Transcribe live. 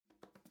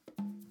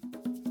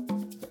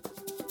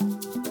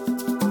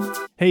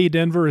Hey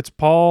Denver, it's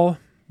Paul.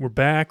 We're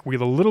back. We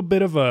have a little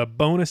bit of a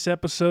bonus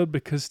episode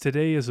because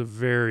today is a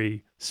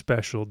very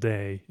special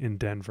day in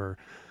Denver.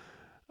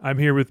 I'm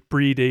here with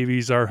Bree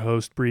Davies, our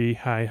host. Bree,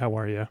 hi, how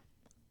are you?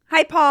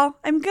 Hi, Paul.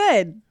 I'm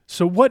good.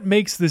 So what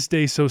makes this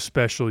day so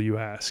special, you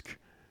ask?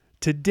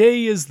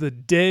 Today is the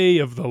day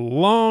of the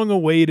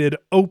long-awaited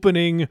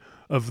opening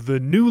of the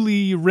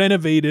newly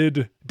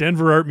renovated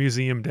Denver Art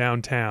Museum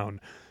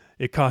downtown.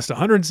 It cost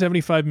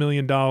 $175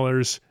 million.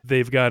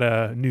 They've got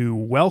a new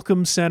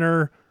welcome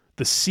center,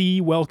 the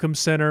C Welcome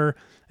Center,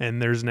 and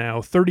there's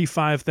now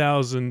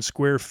 35,000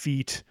 square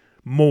feet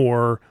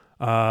more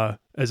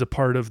as a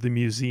part of the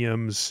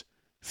museum's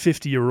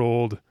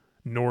 50-year-old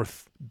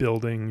North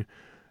building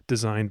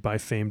designed by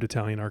famed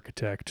Italian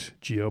architect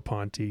Gio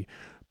Ponti.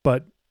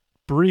 But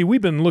Bree,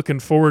 we've been looking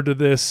forward to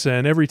this,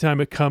 and every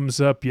time it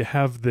comes up, you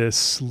have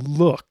this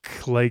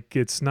look like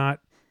it's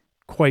not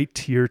quite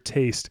to your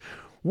taste.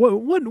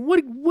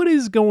 What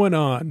is going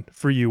on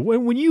for you?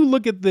 When you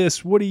look at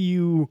this, what are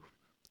you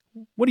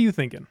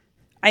thinking?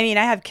 I mean,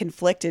 I have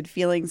conflicted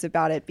feelings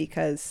about it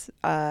because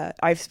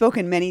I've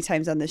spoken many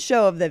times on the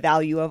show of the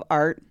value of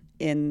art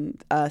in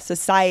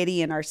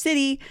society in our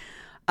city,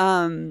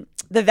 the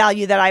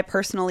value that I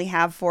personally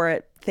have for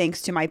it,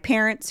 thanks to my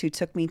parents who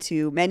took me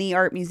to many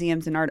art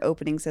museums and art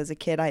openings as a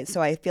kid.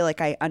 So I feel like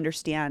I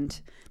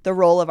understand the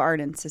role of art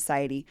in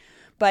society.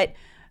 But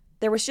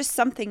there was just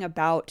something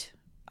about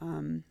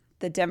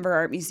the Denver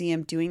Art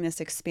Museum doing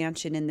this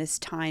expansion in this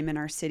time in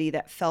our city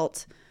that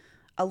felt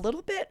a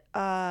little bit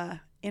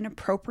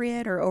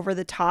inappropriate or over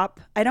the top.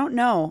 I don't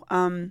know.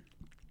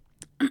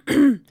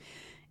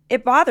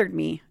 It bothered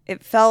me.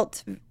 It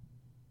felt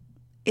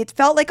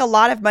like a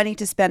lot of money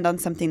to spend on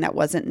something that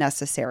wasn't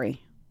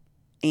necessary.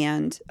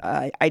 And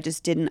I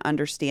just didn't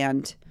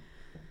understand.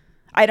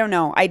 I don't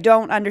know. I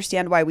don't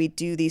understand why we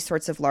do these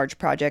sorts of large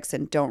projects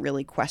and don't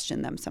really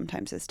question them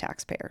sometimes as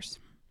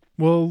taxpayers.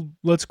 Well,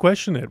 let's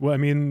question it. Well, I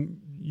mean,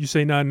 you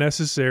say not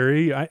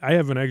necessary. I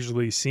haven't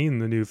actually seen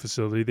the new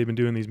facility. They've been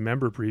doing these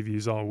member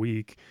previews all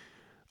week.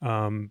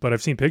 But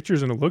I've seen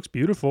pictures and it looks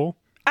beautiful.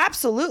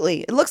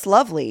 Absolutely. It looks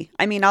lovely.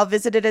 I mean, I'll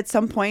visit it at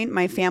some point.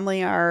 My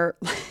family are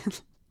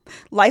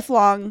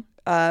lifelong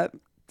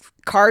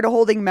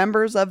card-holding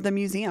members of the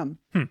museum.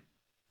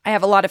 I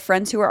have a lot of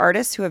friends who are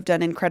artists who have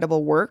done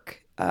incredible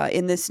work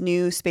in this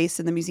new space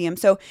in the museum.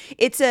 So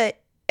it's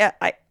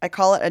I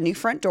call it a new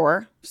front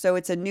door. So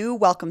it's a new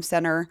welcome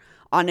center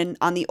on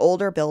the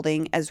older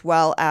building, as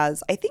well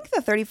as I think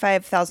the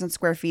 35,000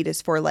 square feet is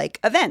for like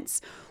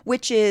events,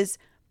 which is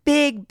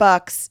big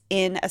bucks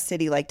in a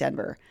city like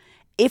Denver.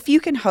 If you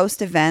can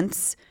host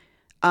events,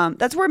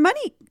 that's where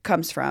money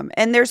comes from.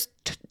 And there's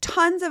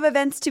tons of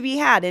events to be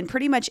had in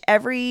pretty much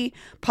every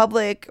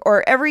public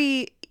or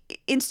every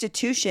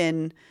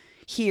institution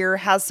here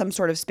has some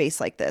sort of space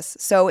like this.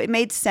 So it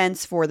made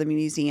sense for the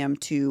museum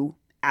to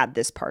add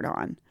this part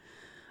on.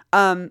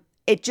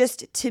 It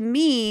just, to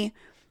me,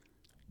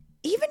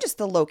 even just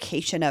the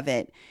location of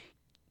it,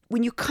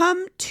 when you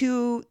come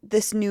to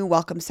this new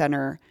welcome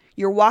center,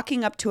 you're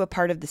walking up to a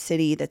part of the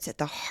city that's at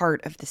the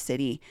heart of the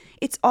city.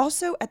 It's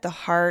also at the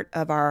heart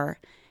of our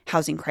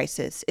housing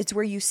crisis. It's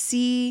where you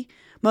see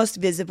most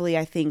visibly,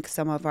 I think,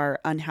 some of our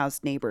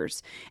unhoused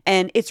neighbors.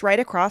 And it's right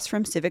across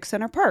from Civic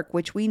Center Park,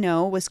 which we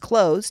know was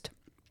closed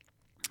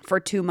for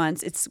 2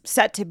 months. It's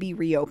set to be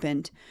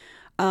reopened.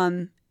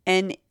 And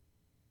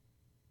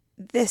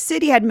the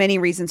city had many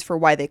reasons for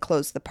why they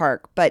closed the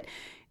park, but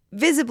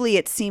visibly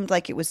it seemed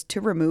like it was to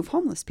remove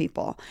homeless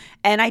people.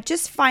 And I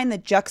just find the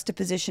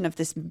juxtaposition of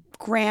this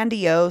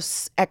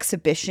grandiose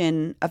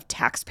exhibition of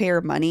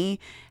taxpayer money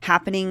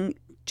happening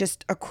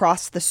just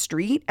across the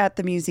street at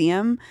the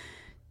museum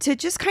to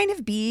just kind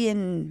of be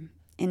in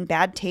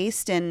bad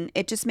taste. And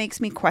it just makes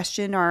me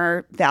question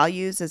our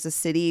values as a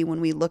city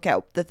when we look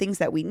at the things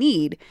that we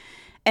need.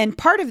 And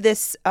part of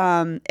this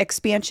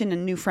expansion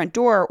and new front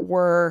door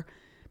were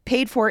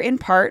paid for in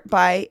part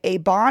by a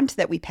bond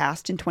that we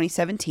passed in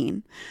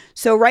 2017.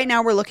 So right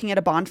now we're looking at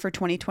a bond for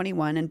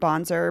 2021, and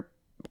bonds are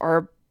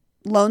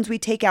loans we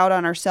take out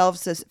on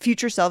ourselves as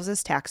future selves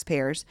as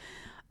taxpayers.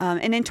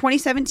 And in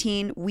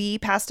 2017, we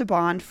passed a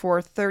bond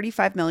for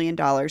 $35 million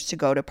to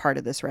go to part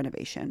of this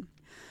renovation.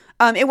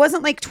 It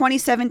wasn't like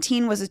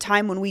 2017 was a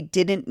time when we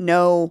didn't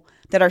know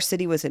that our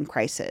city was in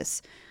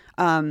crisis.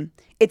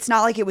 It's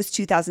not like it was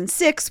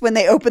 2006 when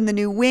they opened the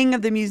new wing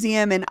of the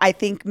museum, and I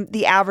think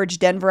the average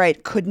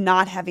Denverite could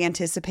not have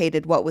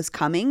anticipated what was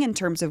coming in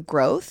terms of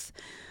growth.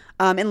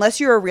 Unless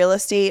you're a real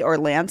estate or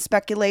land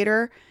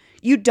speculator,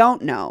 you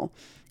don't know.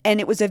 And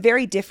it was a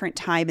very different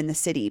time in the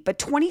city. But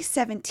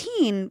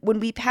 2017, when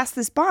we passed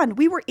this bond,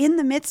 we were in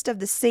the midst of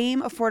the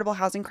same affordable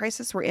housing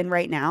crisis we're in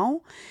right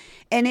now.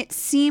 And it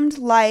seemed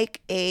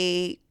like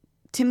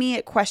to me,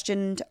 it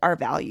questioned our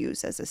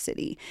values as a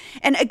city.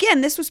 And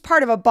again, this was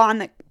part of a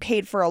bond that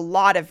paid for a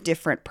lot of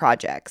different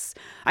projects.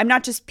 I'm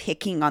not just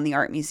picking on the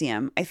art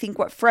museum. I think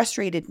what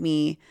frustrated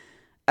me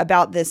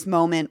about this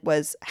moment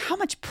was how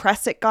much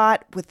press it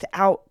got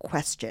without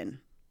question.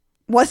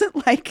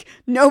 Wasn't like,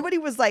 nobody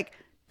was like,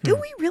 Do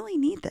we really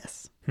need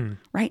this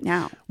right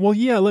now? Well,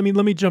 yeah, let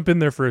me jump in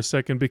there for a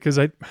second, because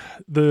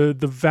the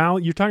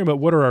value you're talking about,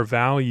 what are our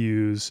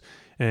values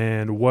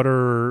and what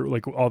are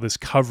like all this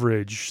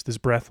coverage, this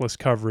breathless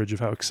coverage of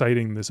how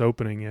exciting this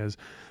opening is.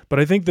 But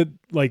I think that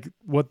like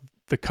what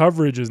the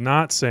coverage is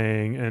not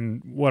saying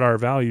and what our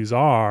values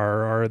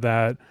are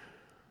that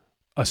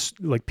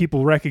like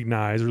people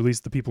recognize, or at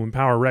least the people in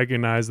power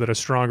recognize, that a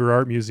stronger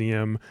art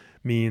museum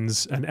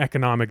means an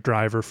economic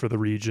driver for the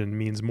region,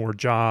 means more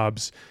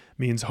jobs,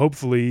 means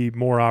hopefully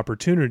more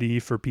opportunity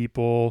for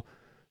people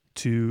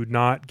to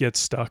not get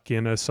stuck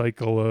in a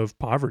cycle of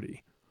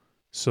poverty.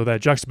 So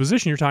that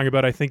juxtaposition you're talking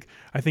about, I think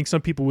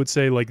some people would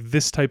say like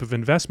this type of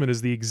investment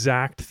is the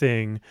exact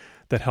thing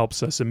that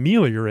helps us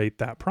ameliorate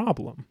that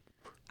problem.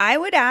 I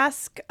would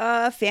ask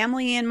a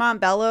family in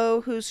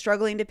Montbello who's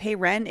struggling to pay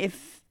rent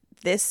if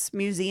this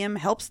museum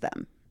helps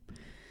them.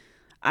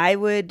 I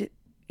would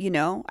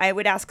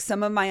ask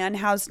some of my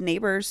unhoused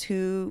neighbors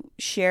who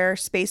share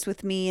space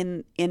with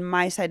me in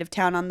my side of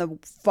town on the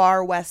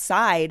far west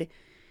side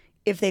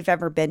if they've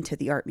ever been to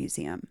the art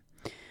museum.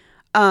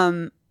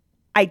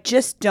 I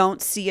just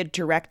don't see a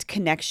direct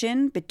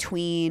connection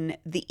between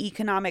the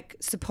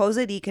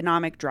supposed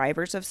economic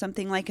drivers of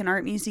something like an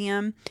art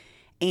museum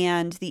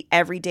and the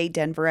everyday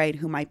Denverite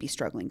who might be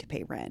struggling to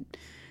pay rent.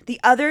 The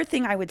other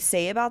thing I would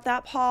say about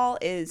that, Paul,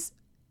 is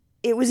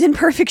it was in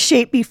perfect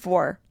shape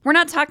before. We're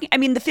not talking,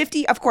 the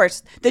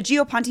the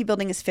Gio Ponti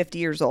building is 50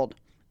 years old.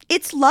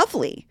 It's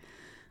lovely.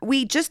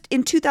 We just,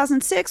 in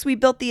 2006, we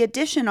built the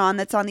addition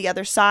that's on the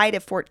other side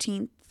of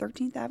 13th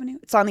Avenue.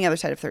 It's on the other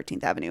side of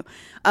 13th Avenue.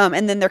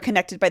 And then they're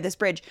connected by this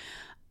bridge.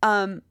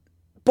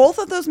 Both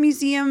of those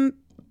museum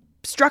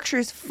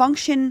structures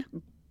function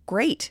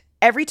great.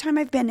 Every time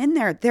I've been in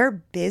there, they're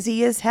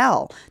busy as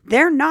hell.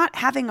 They're not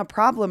having a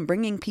problem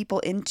bringing people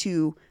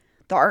into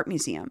the art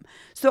museum.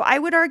 So I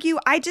would argue,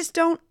 I just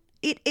don't,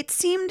 it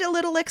seemed a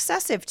little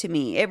excessive to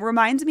me. It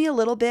reminds me a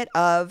little bit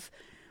of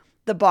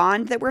the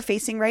bond that we're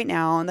facing right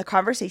now and the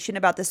conversation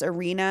about this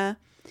arena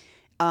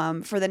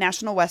for the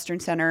National Western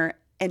Center,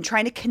 and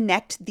trying to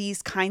connect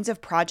these kinds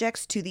of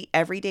projects to the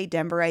everyday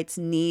Denverites'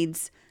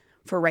 needs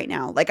for right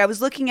now. Like I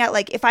was looking at,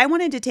 like, if I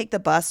wanted to take the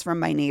bus from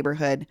my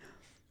neighborhood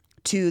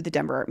to the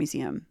Denver Art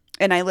Museum,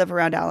 and I live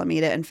around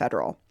Alameda and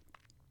Federal,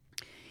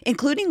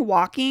 including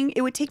walking,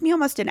 it would take me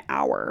almost an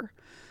hour.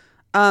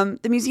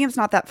 The museum's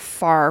not that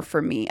far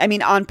from me.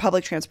 On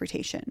public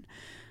transportation.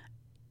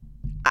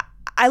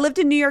 I lived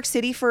in New York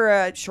City for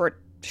a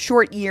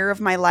short year of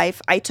my life.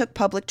 I took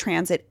public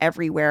transit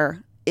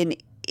everywhere, and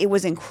it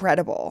was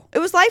incredible. It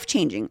was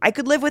life-changing. I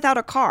could live without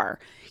a car.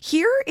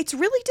 Here, it's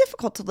really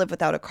difficult to live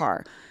without a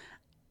car.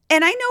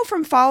 And I know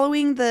from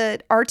following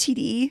the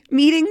RTD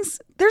meetings,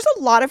 there's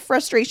a lot of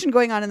frustration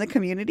going on in the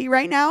community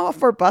right now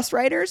for bus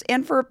riders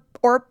and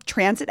or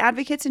transit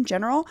advocates in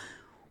general.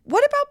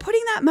 What about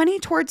putting that money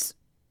towards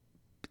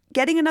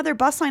getting another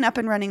bus line up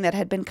and running that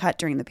had been cut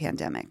during the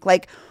pandemic?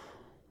 Like,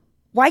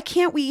 why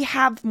can't we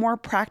have more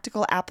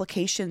practical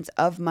applications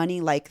of money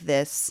like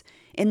this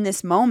in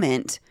this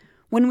moment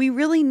when we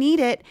really need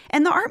it?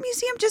 And the art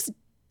museum just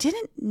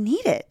didn't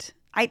need it.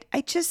 I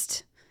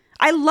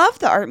love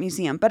the art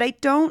museum, but I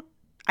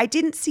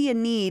didn't see a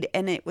need,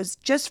 and it was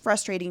just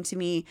frustrating to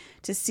me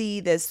to see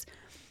this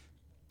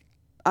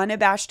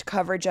unabashed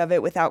coverage of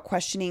it without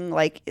questioning,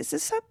 like, is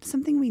this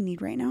something we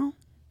need right now?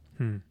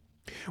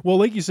 Well,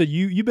 like you said,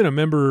 you've been a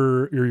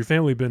member, or your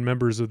family been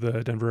members of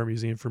the Denver Art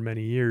Museum for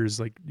many years.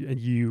 Like, and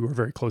you are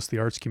very close to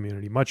the arts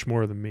community, much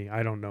more than me.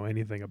 I don't know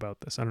anything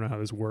about this. I don't know how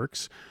this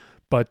works,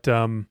 but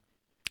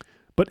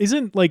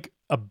isn't like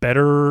a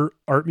better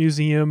art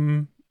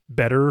museum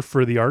better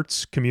for the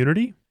arts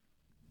community?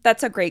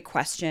 That's a great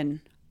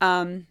question.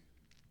 And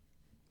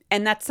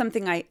that's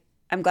something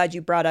I'm glad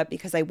you brought up,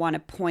 because I want to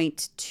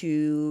point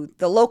to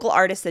the local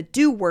artists that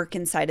do work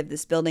inside of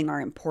this building are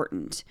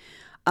important.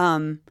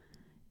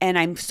 And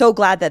I'm so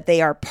glad that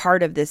they are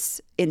part of this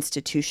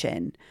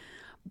institution.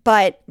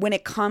 But when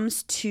it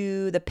comes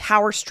to the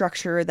power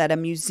structure that a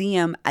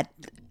museum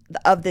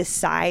of this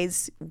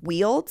size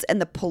wields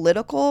and the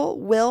political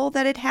will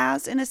that it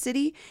has in a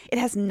city, it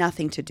has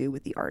nothing to do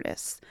with the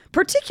artists,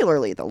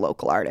 particularly the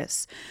local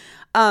artists.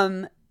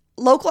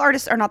 Local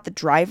artists are not the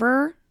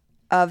driver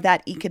of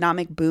that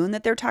economic boon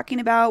that they're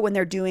talking about when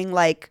they're doing,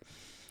 like,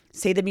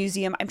 say, the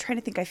museum. I'm trying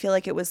to think. I feel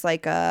like it was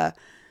like a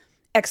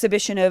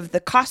exhibition of the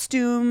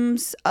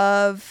costumes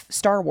of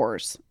Star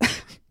Wars.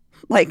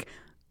 Like,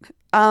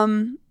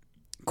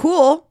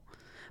 cool,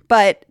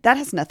 but that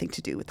has nothing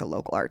to do with the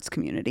local arts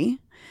community.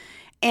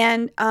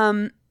 And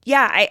I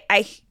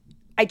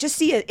just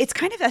see it's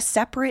kind of a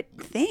separate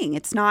thing.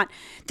 It's not,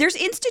 there's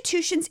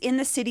institutions in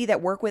the city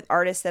that work with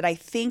artists that I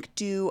think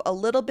do a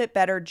little bit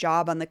better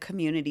job on the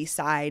community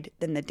side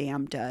than the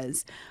Dam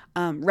does.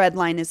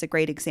 Redline is a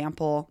great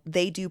example.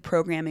 They do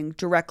programming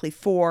directly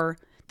for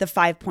the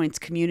Five Points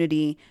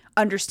community,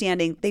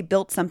 understanding they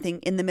built something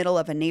in the middle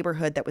of a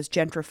neighborhood that was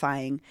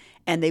gentrifying,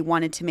 and they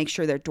wanted to make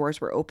sure their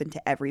doors were open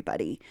to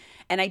everybody.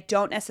 And I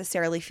don't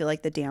necessarily feel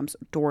like the dam's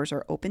doors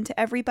are open to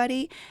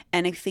everybody.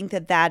 And I think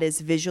that that is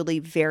visually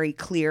very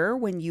clear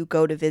when you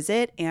go to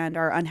visit, and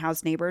our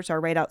unhoused neighbors are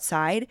right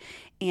outside,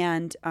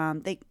 and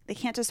they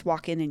can't just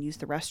walk in and use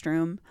the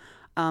restroom.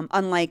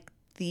 Unlike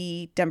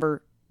the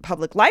Denver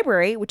Public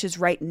Library, which is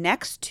right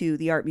next to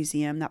the art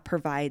museum, that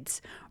provides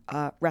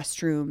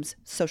restrooms,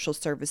 social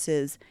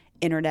services,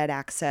 internet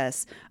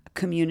access,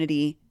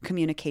 community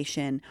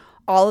communication,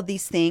 all of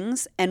these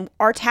things. And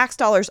our tax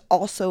dollars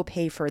also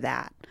pay for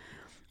that.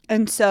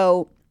 And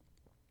so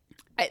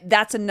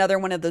that's another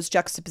one of those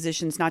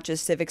juxtapositions, not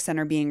just Civic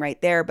Center being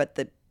right there, but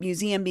the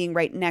museum being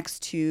right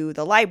next to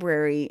the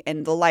library,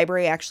 and the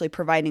library actually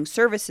providing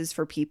services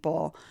for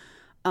people.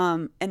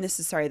 And this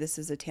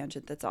is a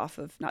tangent that's off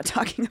of not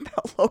talking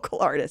about local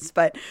artists,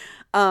 but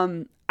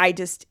I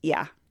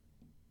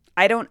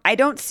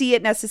don't see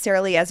it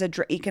necessarily as a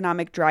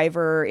economic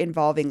driver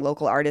involving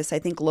local artists. I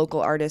think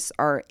local artists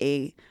are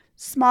a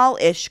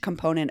small-ish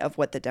component of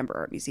what the Denver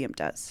Art Museum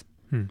does.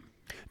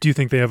 Do you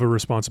think they have a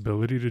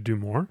responsibility to do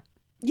more?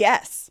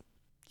 Yes.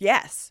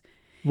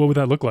 What would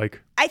that look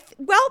like?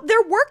 Well,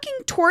 they're working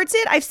towards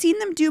it. I've seen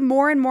them do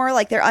more and more,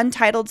 like their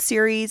Untitled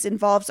series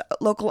involves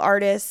local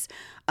artists.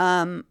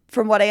 From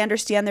what I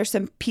understand, there's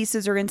some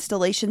pieces or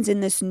installations in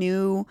this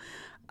new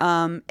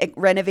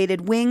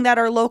renovated wing that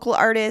are local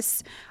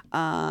artists.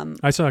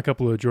 I saw a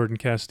couple of Jordan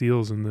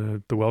Castiles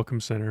in the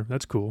Welcome Center.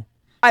 That's cool.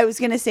 I was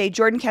going to say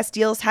Jordan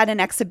Castiles had an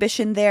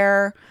exhibition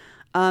there,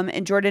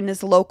 and Jordan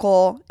is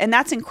local, and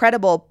that's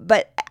incredible.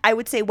 But I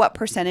would say what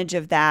percentage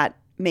of that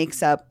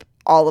makes up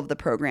all of the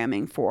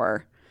programming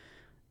for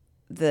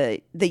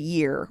the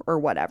year or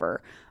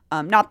whatever?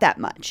 Not that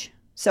much.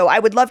 So I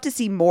would love to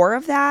see more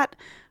of that.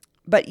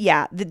 But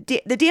yeah, the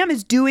dam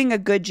is doing a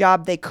good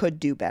job. They could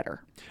do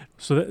better.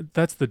 So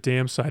that's the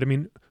dam side. I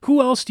mean,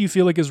 who else do you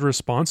feel like is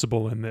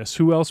responsible in this?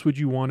 Who else would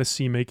you want to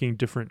see making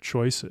different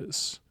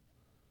choices?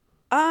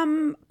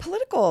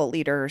 Political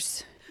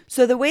leaders.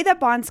 So the way that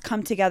bonds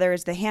come together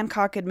is the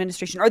Hancock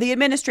administration, or the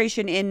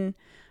administration in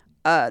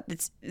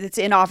that's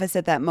in office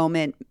at that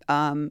moment,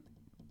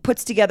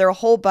 puts together a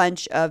whole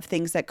bunch of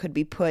things that could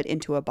be put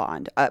into a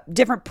bond,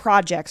 different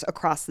projects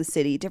across the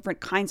city, different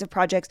kinds of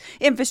projects,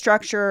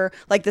 infrastructure,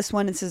 like this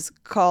one. This is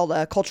called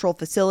a cultural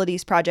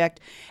facilities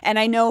project. And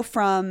I know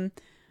from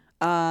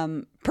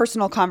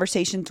personal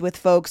conversations with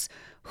folks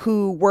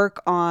who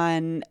work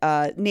on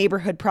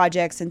neighborhood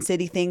projects and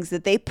city things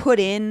that they put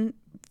in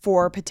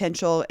for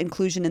potential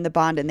inclusion in the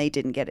bond, and they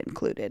didn't get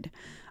included.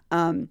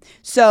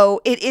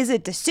 So it is a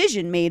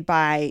decision made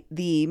by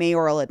the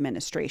mayoral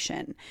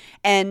administration.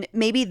 And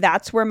maybe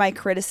that's where my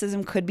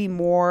criticism could be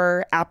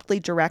more aptly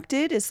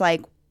directed, is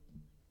like,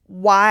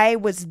 why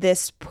was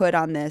this put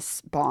on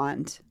this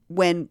bond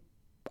when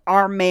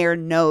our mayor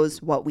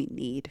knows what we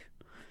need,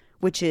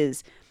 which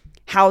is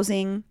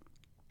housing,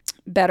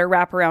 better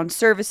wraparound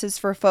services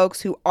for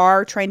folks who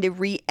are trying to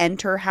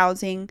re-enter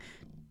housing,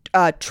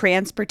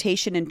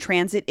 transportation and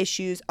transit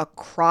issues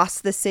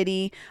across the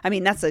city. I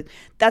mean, that's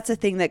a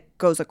thing that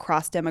goes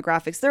across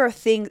demographics. There are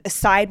things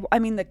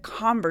the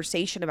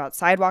conversation about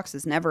sidewalks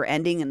is never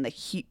ending. And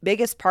the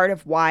biggest part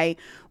of why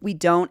we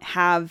don't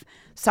have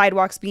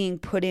sidewalks being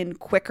put in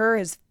quicker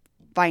is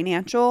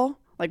financial.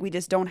 Like, we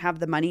just don't have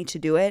the money to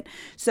do it.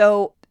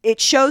 So it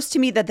shows to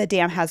me that the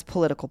dam has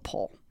political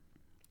pull.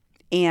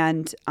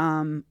 And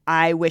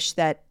I wish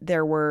that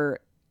there were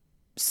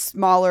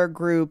smaller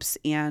groups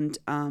and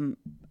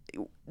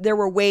there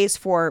were ways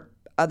for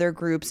other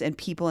groups and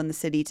people in the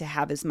city to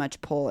have as much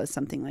pull as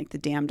something like the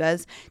dam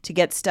does to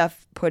get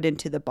stuff put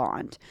into the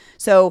bond.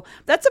 So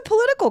that's a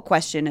political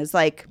question, is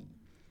like,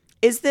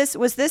 was this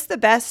the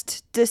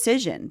best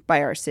decision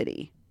by our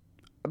city,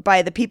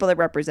 by the people that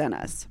represent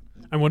us?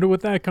 I wonder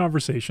what that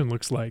conversation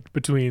looks like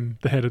between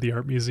the head of the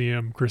art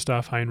museum,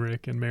 Christoph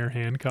Heinrich, and Mayor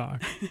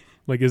Hancock.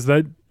 Like, is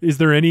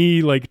there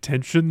any like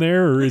tension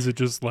there, or is it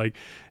just like,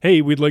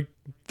 hey, we'd like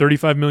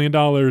 $35 million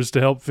to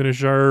help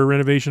finish our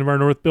renovation of our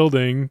north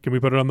building. Can we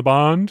put it on the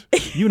bond?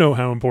 You know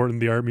how important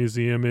the art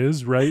museum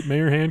is, right,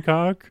 Mayor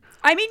Hancock?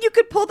 I mean, you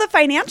could pull the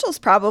financials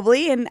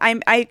probably, and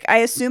I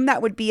assume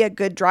that would be a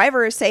good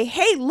driver to say,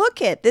 hey,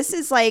 look it, this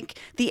is like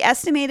the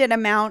estimated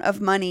amount of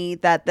money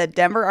that the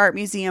Denver Art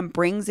Museum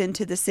brings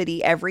into the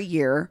city every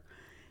year.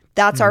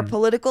 That's our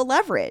political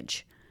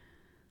leverage.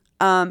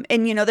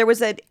 And you know, there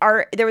was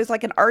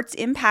like an arts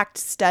impact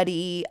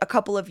study a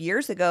couple of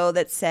years ago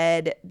that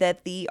said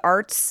that the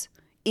arts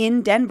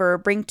in Denver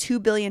bring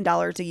 $2 billion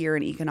a year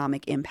in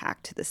economic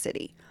impact to the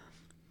city.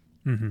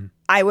 Mm-hmm.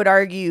 I would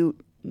argue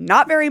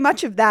not very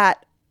much of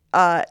that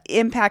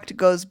impact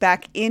goes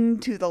back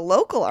into the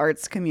local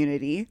arts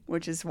community,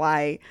 which is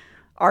why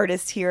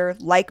artists here,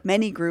 like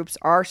many groups,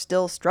 are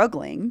still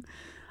struggling.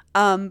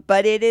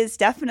 But it is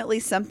definitely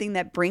something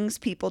that brings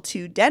people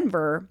to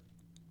Denver,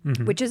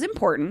 which is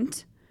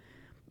important.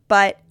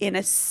 But in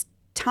a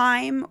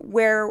time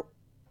where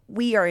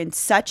we are in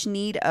such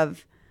need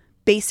of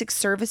basic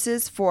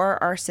services for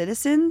our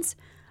citizens,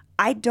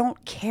 I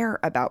don't care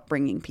about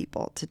bringing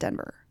people to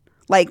Denver.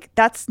 Like,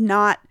 that's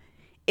not,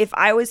 if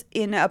I was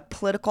in a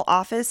political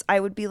office, I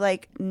would be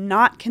like,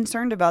 not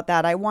concerned about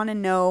that. I want to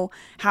know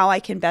how I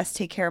can best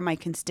take care of my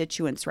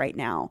constituents right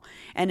now.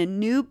 And a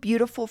new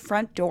beautiful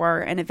front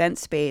door and event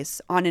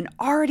space on an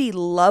already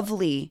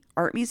lovely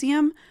art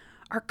museum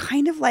are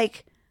kind of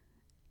like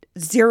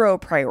zero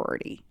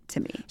priority to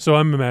me. So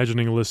I'm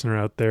imagining a listener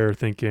out there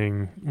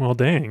thinking, well,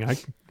 dang, I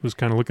was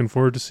kind of looking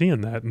forward to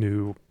seeing that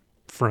new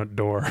front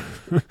door.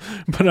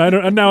 But I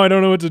don't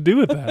know what to do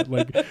with that.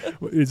 Like,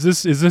 is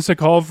this a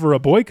call for a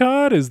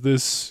boycott? Is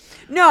this?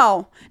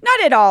 No,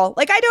 not at all.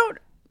 Like,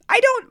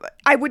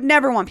 I would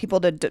never want people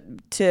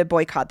to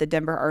boycott the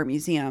Denver Art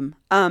Museum.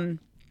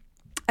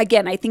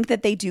 Again, I think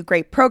that they do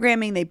great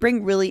programming. They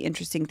bring really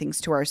interesting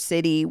things to our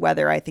city,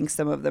 whether I think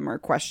some of them are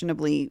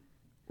questionably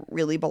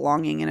really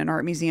belonging in an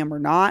art museum or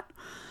not.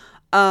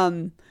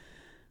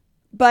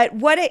 But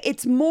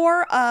it's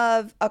more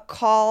of a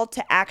call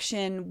to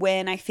action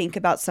when I think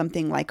about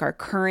something like our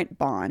current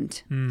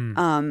bond.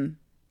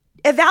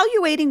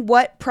 Evaluating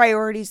what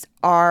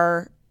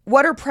are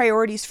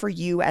priorities for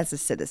you as a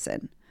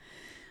citizen.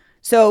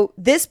 So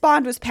this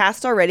bond was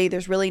passed already.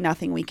 There's really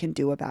nothing we can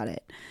do about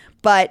it.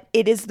 But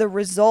it is the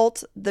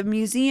result, the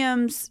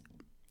museum's,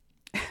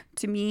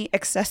 to me,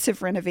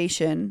 excessive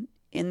renovation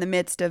in the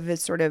midst of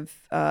this sort of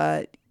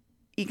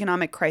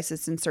economic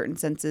crisis in certain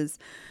senses.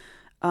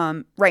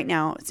 Right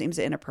now, it seems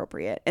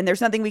inappropriate. And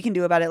there's nothing we can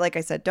do about it. Like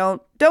I said,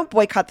 don't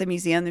boycott the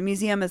museum. The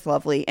museum is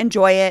lovely.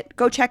 Enjoy it.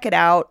 Go check it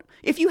out.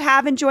 If you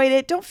have enjoyed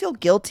it, don't feel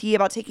guilty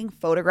about taking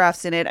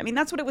photographs in it. I mean,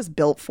 that's what it was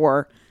built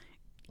for.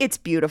 It's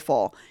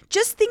beautiful.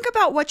 Just think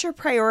about what your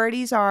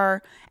priorities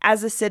are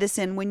as a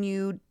citizen when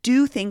you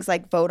do things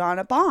like vote on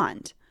a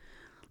bond.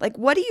 Like,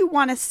 what do you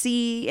want to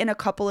see in a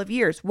couple of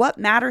years? What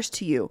matters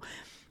to you?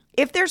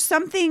 If there's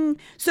something,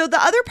 so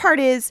the other part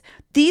is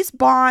these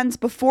bonds,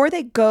 before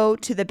they go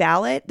to the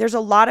ballot, there's a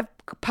lot of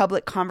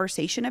public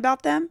conversation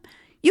about them.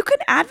 You can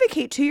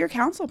advocate to your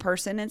council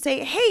person and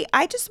say, hey,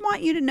 I just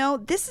want you to know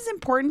this is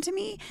important to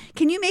me.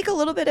 Can you make a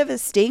little bit of a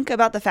stink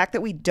about the fact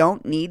that we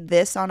don't need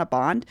this on a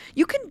bond?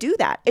 You can do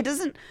that. It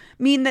doesn't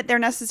mean that they're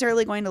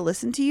necessarily going to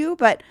listen to you,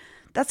 but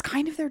that's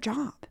kind of their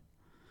job,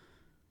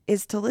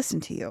 is to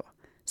listen to you.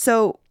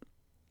 So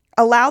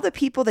allow the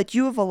people that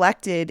you have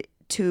elected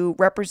to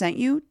represent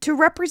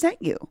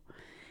you.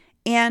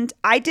 And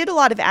I did a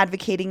lot of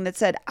advocating that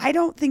said, I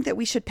don't think that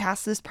we should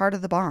pass this part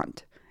of the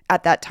bond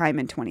at that time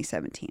in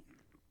 2017.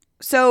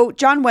 So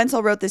John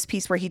Wenzel wrote this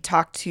piece where he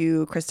talked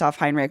to Christoph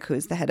Heinrich, who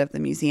is the head of the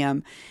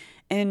museum.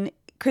 And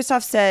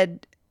Christoph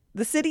said,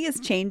 the city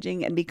is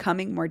changing and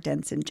becoming more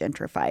dense and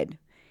gentrified,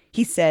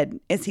 he said,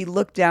 as he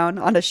looked down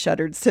on a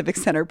shuttered Civic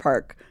Center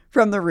park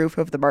from the roof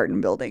of the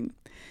Martin Building.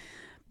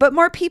 But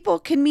more people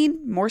can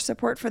mean more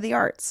support for the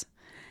arts.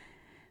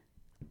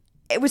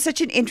 It was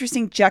such an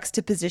interesting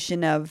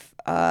juxtaposition of,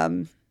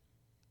 I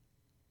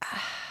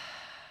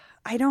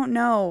don't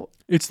know.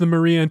 It's the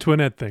Marie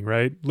Antoinette thing,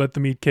 right? Let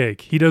them eat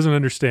cake. He doesn't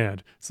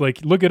understand. It's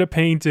like, look at a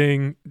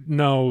painting.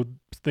 No,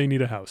 they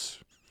need a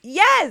house.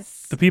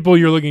 Yes. The people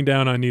you're looking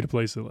down on need a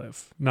place to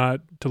live, not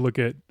to look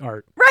at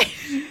art. Right.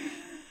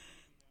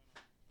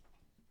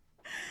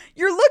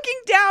 You're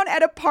looking down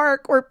at a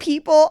park where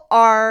people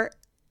are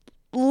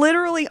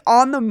literally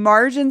on the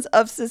margins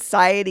of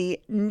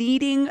society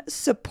needing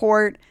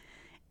support,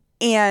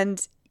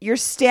 and you're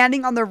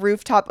standing on the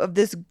rooftop of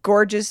this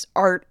gorgeous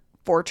art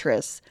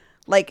fortress.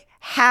 Like,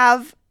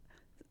 have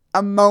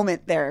a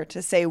moment there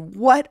to say,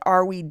 what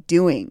are we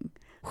doing?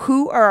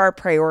 Who are our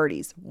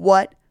priorities?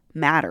 What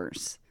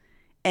matters?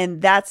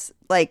 And that's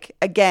like,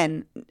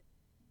 again,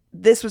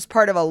 this was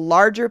part of a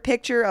larger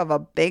picture of a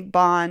big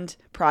bond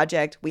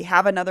project. We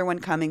have another one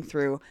coming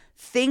through.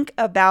 Think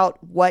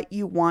about what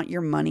you want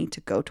your money to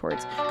go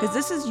towards, because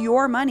this is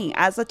your money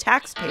as a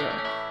taxpayer.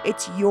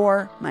 It's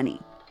your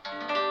money.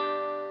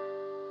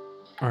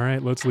 All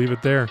right, let's leave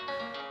it there.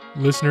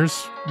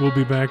 Listeners, we'll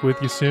be back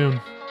with you soon.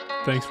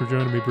 Thanks for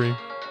joining me, Bree.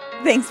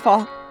 Thanks,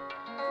 Paul.